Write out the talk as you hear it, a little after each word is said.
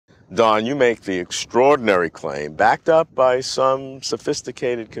Don, you make the extraordinary claim, backed up by some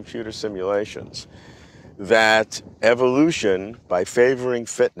sophisticated computer simulations, that evolution, by favoring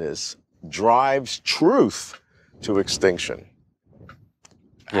fitness, drives truth to extinction.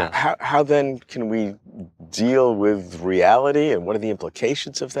 Yes. How then can we deal with reality, and what are the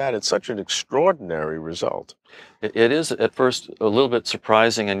implications of that? It's such an extraordinary result. It is at first a little bit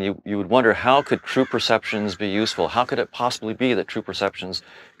surprising, and you would wonder, how could true perceptions be useful? How could it possibly be that true perceptions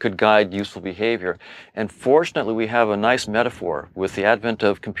could guide useful behavior? And fortunately, we have a nice metaphor with the advent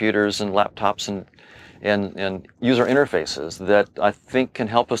of computers and laptops and user interfaces that I think can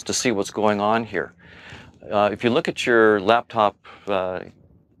help us to see what's going on here. If you look at your laptop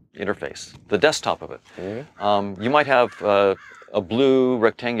interface, the desktop of it, you might have a blue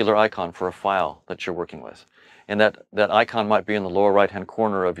rectangular icon for a file that you're working with. And that icon might be in the lower right-hand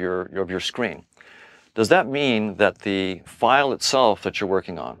corner of your screen. Does that mean that the file itself that you're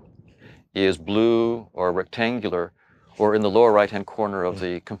working on is blue or rectangular or in the lower right-hand corner of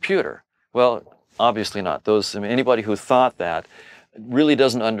the computer? Well, obviously not. Anybody who thought that really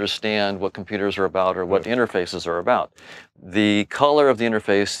doesn't understand what computers are about or what interfaces are about. The color of the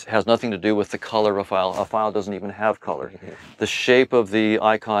interface has nothing to do with the color of a file. A file doesn't even have color. The shape of the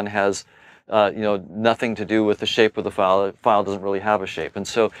icon has nothing to do with the shape of the file. The file doesn't really have a shape. And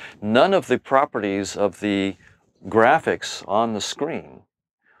so none of the properties of the graphics on the screen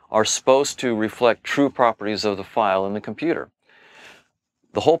are supposed to reflect true properties of the file in the computer.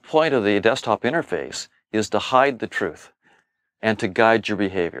 The whole point of the desktop interface is to hide the truth and to guide your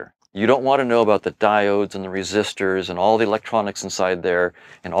behavior. You don't want to know about the diodes and the resistors and all the electronics inside there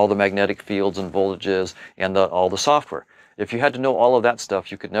and all the magnetic fields and voltages and all the software. If you had to know all of that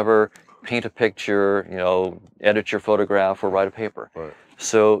stuff, you could never paint a picture, edit your photograph, or write a paper. Right.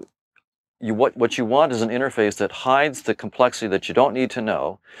 So what you want is an interface that hides the complexity that you don't need to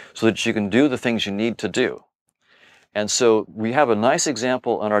know so that you can do the things you need to do. And so we have a nice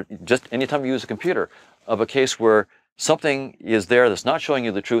example on just anytime you use a computer, of a case where something is there that's not showing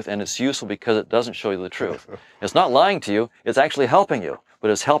you the truth, and it's useful because it doesn't show you the truth. It's not lying to you, it's actually helping you,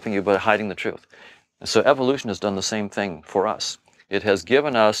 but it's helping you by hiding the truth. And so evolution has done the same thing for us. It has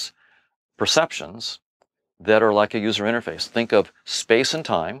given us perceptions that are like a user interface. Think of space and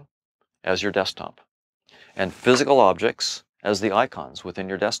time as your desktop, and physical objects as the icons within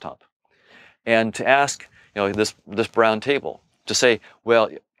your desktop. And to ask, this brown table, to say,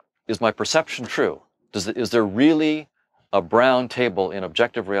 well, is my perception true? Is there really a brown table in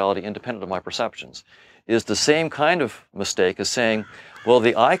objective reality independent of my perceptions? Is the same kind of mistake as saying, well,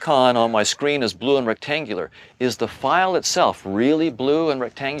 the icon on my screen is blue and rectangular. Is the file itself really blue and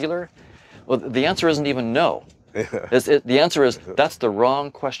rectangular? Well, the answer isn't even no. The answer is, that's the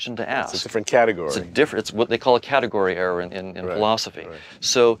wrong question to ask. It's a different category. It's what they call a category error in Right, philosophy. right.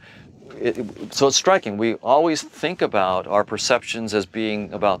 So it's striking. We always think about our perceptions as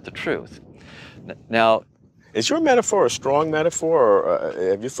being about the truth. Now, is your metaphor a strong metaphor, or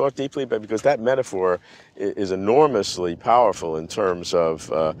have you thought deeply about it? Because that metaphor is enormously powerful in terms of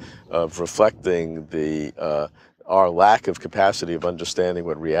reflecting our lack of capacity of understanding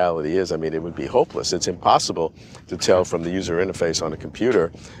what reality is. I mean, it would be hopeless. It's impossible to tell from the user interface on a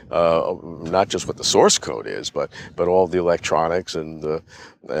computer not just what the source code is, but all the electronics and the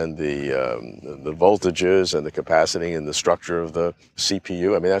voltages and the capacity and the structure of the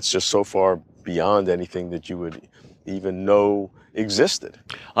CPU. I mean, that's just so far beyond anything that you would even know existed.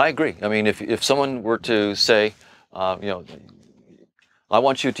 I agree. I mean, if someone were to say, I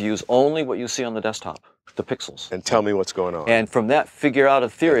want you to use only what you see on the desktop, the pixels, and tell me what's going on, and from that figure out a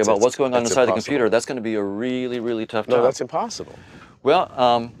theory about what's going on inside the computer, that's going to be a really, really tough job. No, that's impossible. Well,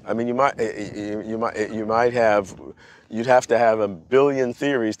 I mean, you'd have to have a billion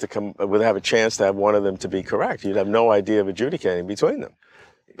theories to have a chance to have one of them to be correct. You'd have no idea of adjudicating between them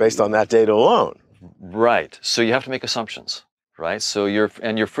based on that data alone. Right. So you have to make assumptions, right? So you're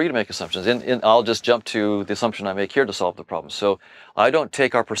free to make assumptions. And I'll just jump to the assumption I make here to solve the problem. So I don't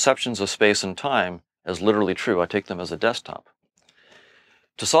take our perceptions of space and time as literally true. I take them as a desktop.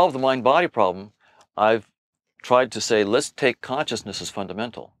 To solve the mind-body problem, I've tried to say, let's take consciousness as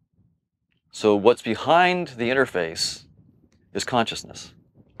fundamental. So what's behind the interface is consciousness,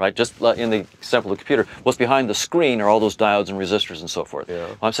 right? Just in the example of the computer, what's behind the screen are all those diodes and resistors and so forth.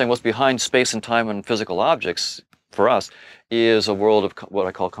 Yeah. I'm saying what's behind space and time and physical objects, for us, is a world of what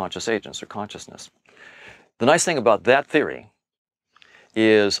I call conscious agents or consciousness. The nice thing about that theory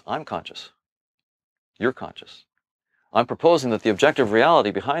is I'm conscious. You're conscious. I'm proposing that the objective reality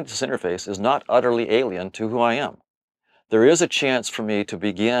behind this interface is not utterly alien to who I am. There is a chance for me to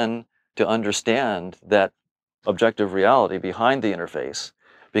begin to understand that objective reality behind the interface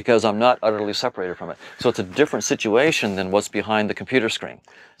because I'm not utterly separated from it. So it's a different situation than what's behind the computer screen.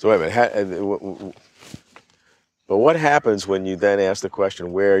 So wait a minute. But what happens when you then ask the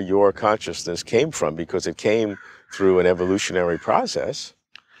question where your consciousness came from? Because it came through an evolutionary process.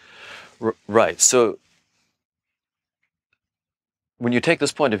 Right. So when you take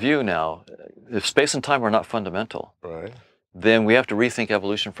this point of view now, if space and time are not fundamental, Right. then we have to rethink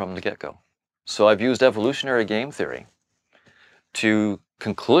evolution from the get-go. So I've used evolutionary game theory to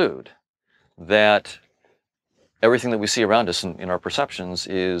conclude that everything that we see around us in our perceptions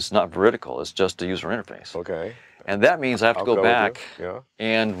is not veridical. It's just a user interface. Okay. And that means I have to go back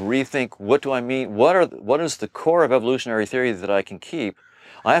and rethink, what do I mean? What is the core of evolutionary theory that I can keep?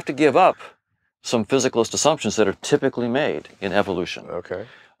 I have to give up some physicalist assumptions that are typically made in evolution. Okay.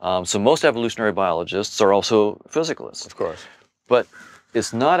 So most evolutionary biologists are also physicalists. Of course. But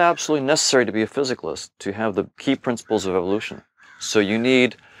it's not absolutely necessary to be a physicalist to have the key principles of evolution. So you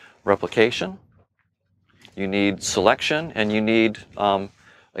need replication, you need selection, and you need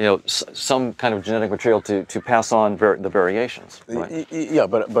some kind of genetic material to pass on the variations. Right? Yeah,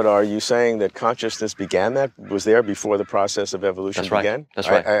 but are you saying that consciousness was there before the process of evolution began? That's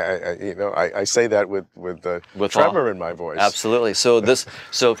right. I say that with tremor in my voice. Absolutely.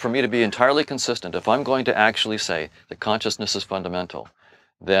 So for me to be entirely consistent, if I'm going to actually say that consciousness is fundamental,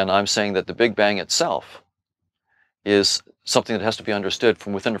 then I'm saying that the Big Bang itself is something that has to be understood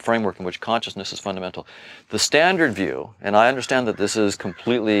from within a framework in which consciousness is fundamental. The standard view, and I understand that this is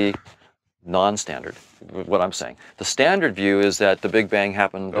completely non-standard, what I'm saying. The standard view is that the Big Bang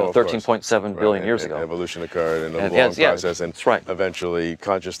happened 13.7 billion years ago. Evolution occurred in a long process, and eventually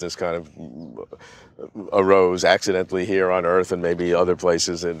consciousness kind of arose accidentally here on Earth and maybe other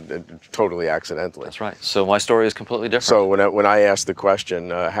places, and totally accidentally. That's right. So my story is completely different. So when I ask the question,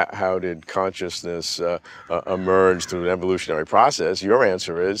 how did consciousness emerge through an evolutionary process, your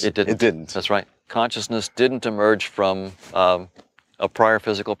answer is it didn't. That's right. Consciousness didn't emerge from a prior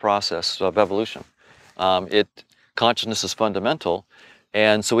physical process of evolution. Consciousness is fundamental,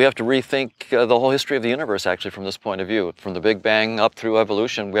 and so we have to rethink the whole history of the universe actually from this point of view. From the Big Bang up through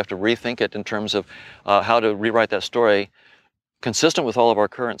evolution, we have to rethink it in terms of how to rewrite that story consistent with all of our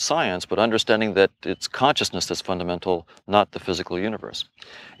current science, but understanding that it's consciousness that's fundamental, not the physical universe.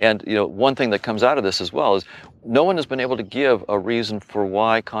 And one thing that comes out of this as well is no one has been able to give a reason for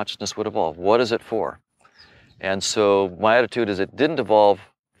why consciousness would evolve. What is it for? And so my attitude is it didn't evolve.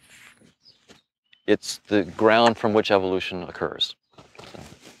 It's the ground from which evolution occurs. So.